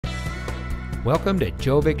Welcome to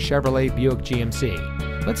Gjovik Chevrolet Buick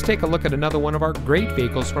GMC. Let's take a look at another one of our great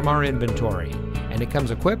vehicles from our inventory. And it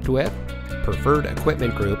comes equipped with Preferred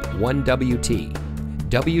Equipment Group 1WT,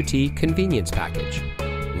 WT Convenience Package,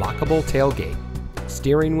 Lockable Tailgate,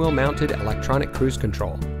 Steering Wheel Mounted Electronic Cruise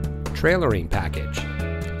Control, Trailering Package,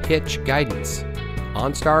 Hitch Guidance,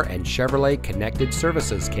 OnStar and Chevrolet Connected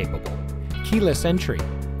Services capable, Keyless Entry,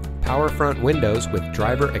 Power Front Windows with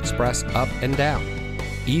Driver Express Up and Down,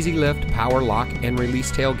 Easy Lift Power Lock and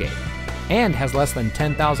Release Tailgate, and has less than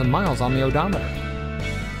 10,000 miles on the odometer.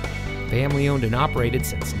 Family owned and operated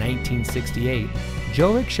since 1968,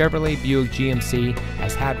 Gjovik Chevrolet Buick GMC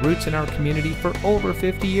has had roots in our community for over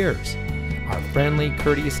 50 years. Our friendly,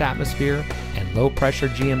 courteous atmosphere and low-pressure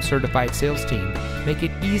GM certified sales team make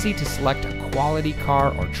it easy to select a quality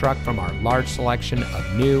car or truck from our large selection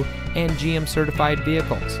of new and GM certified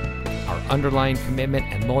vehicles. Our underlying commitment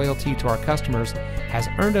and loyalty to our customers has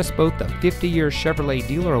earned us both the 50-year Chevrolet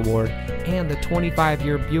Dealer Award and the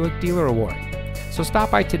 25-year Buick Dealer Award. So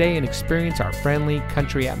stop by today and experience our friendly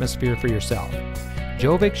country atmosphere for yourself.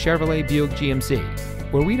 Gjovik Chevrolet Buick GMC,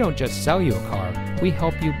 where we don't just sell you a car, we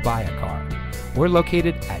help you buy a car. We're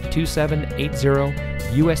located at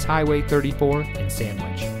 2780 US Highway 34 in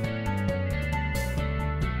Sandwich.